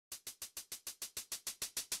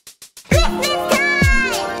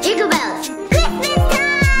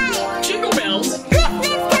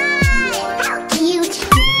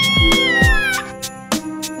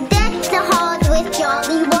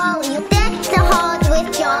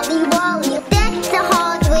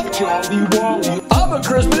Jolly Wally. I'm a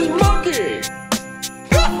Christmas monkey.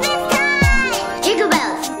 Christmas time! Jingle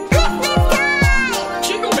bells. Christmas time!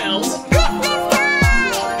 Jingle bells. Christmas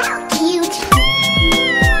time! How cute!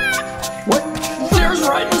 What? There's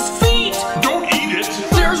Ryden's feet. Don't eat it.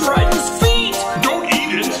 There's Ryden's feet. Don't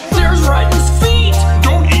eat it. There's Ryden's feet.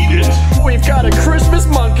 Don't eat it. We've got a Christmas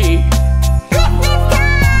monkey. Christmas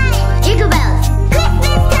time! Jingle bells.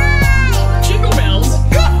 Christmas time! Jingle bells.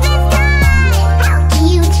 Christmas time! How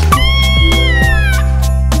cute!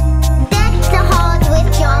 Deck the halls with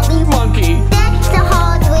Jolly Monkey. Deck the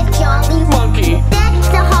halls with Jolly Monkey. Deck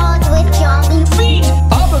the halls with Jolly Feet.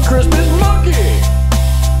 I'm a Christmas monkey.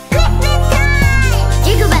 Christmas time!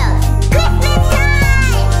 Jingle bells. Christmas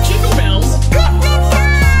time! Jingle bells. Christmas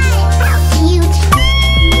time! How cute!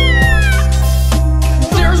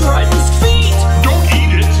 There's Ryden's feet. Don't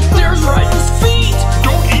eat it. There's Ryden's feet.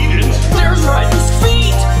 Don't eat it. There's Ryden's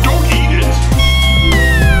feet. Don't eat it.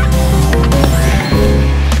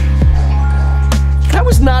 That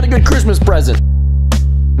was not a good Christmas present.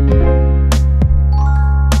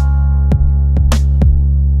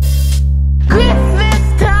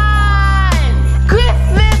 Christmas time!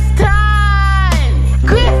 Christmas time!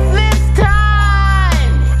 Christmas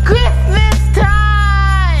time! Christmas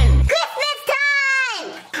time! Christmas time!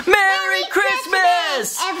 Merry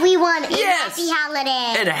Christmas! Everyone, and Yes. happy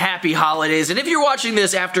holidays! And happy holidays. And if you're watching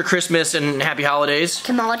this after Christmas and happy holidays,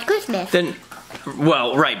 Tomorrow's Christmas. then,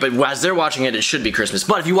 well, right, but as they're watching it, it should be Christmas.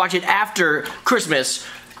 But if you watch it after Christmas,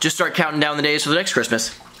 just start counting down the days for the next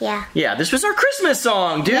Christmas. Yeah. Yeah, this was our Christmas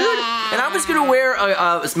song, dude. Yeah. And I was gonna wear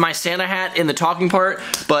my Santa hat in the talking part,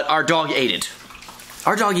 but our dog ate it.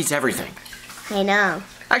 Our dog eats everything. I know.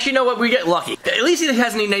 Actually, you know what? We get lucky. At least he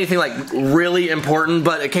hasn't eaten anything like really important,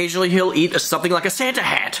 but occasionally he'll eat something like a Santa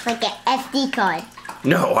hat. Like an SD card.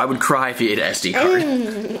 No, I would cry if he ate an SD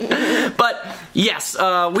card. But yes,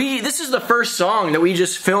 this is the first song that we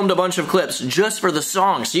just filmed a bunch of clips just for the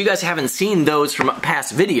song, so you guys haven't seen those from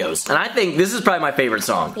past videos. And I think this is probably my favorite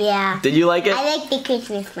song. Yeah. Did you like it? I like the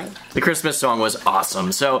Christmas one. The Christmas song was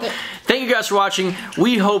awesome. So, thank you guys for watching.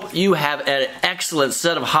 We hope you have an excellent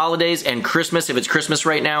set of holidays and Christmas, if it's Christmas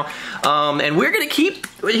right now. And we're gonna keep,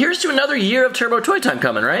 here's to another year of Turbo Toy Time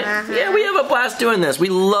coming, right? Yeah, we have a blast doing this. We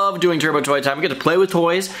love doing Turbo Toy Time. We get to play with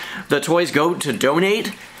toys. The toys go to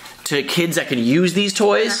donate to kids that can use these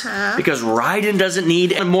toys because Ryden doesn't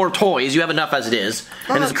need any more toys. You have enough as it is.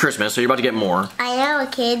 And it's Christmas, so you're about to get more. I know a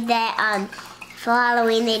kid that, for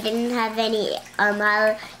Halloween, they didn't have any,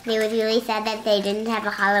 they was really sad that they didn't have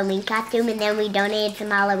a Halloween costume, and then we donated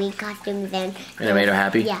some Halloween costumes, and it made her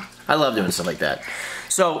happy? Yeah. I love doing stuff like that.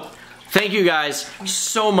 So, thank you guys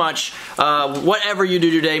so much. Whatever you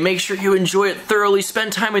do today, make sure you enjoy it thoroughly.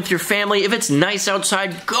 Spend time with your family. If it's nice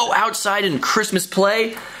outside, go outside and Christmas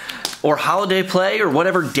play or holiday play or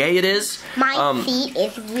whatever day it is. My seat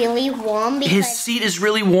is really warm because His seat is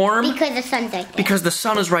really warm because the sun's right there. because the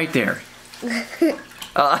sun is right there.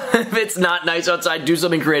 If it's not nice outside, do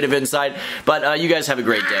something creative inside. But you guys have a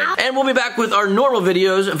great day. And we'll be back with our normal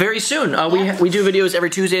videos very soon. We do videos every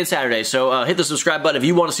Tuesday and Saturday. So hit the subscribe button if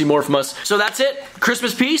you want to see more from us. So that's it.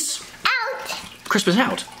 Christmas peace. Out! Christmas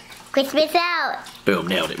out. Christmas out! Boom,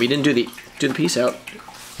 nailed it. We didn't do the peace out.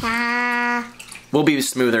 We'll be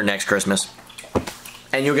smoother next Christmas.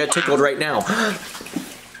 And you'll get tickled right now. He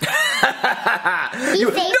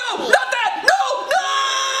saved No, me. not